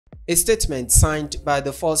A statement signed by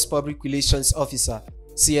the Force Public Relations Officer,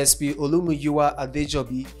 CSP Olumuyiwa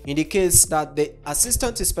Adejobi, indicates that the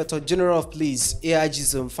Assistant Inspector General of Police, AIG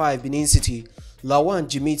Zone 5 Benin City, Lawan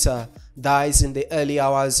Jimita, dies in the early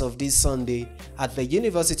hours of this Sunday at the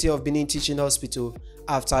University of Benin Teaching Hospital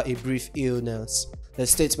after a brief illness. The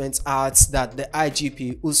statement adds that the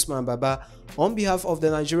IGP Usman Baba, on behalf of the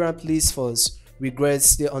Nigerian Police Force,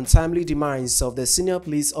 regrets the untimely demise of the senior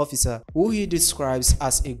police officer who he describes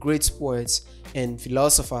as a great poet and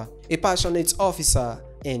philosopher, a passionate officer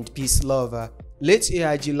and peace lover. Late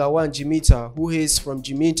AIG Lawan Jimita, who hails from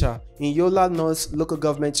Jimita in Yola North local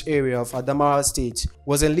government area of Adamawa State,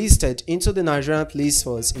 was enlisted into the Nigerian Police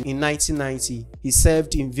Force in 1990. He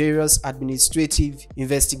served in various administrative,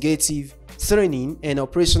 investigative, training and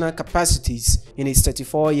operational capacities in his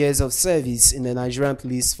 34 years of service in the Nigerian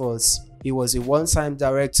Police Force. He was a one-time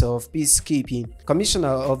Director of Peacekeeping, Commissioner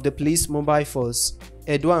of the Police Mobile Force,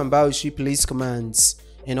 Edouard Mbauchi Police Commands,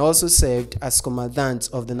 and also served as Commandant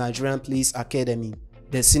of the Nigerian Police Academy.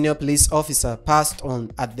 The senior police officer passed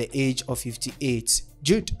on at the age of 58.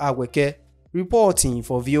 Jude Agweke, reporting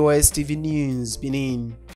for VOS TV News, Benin.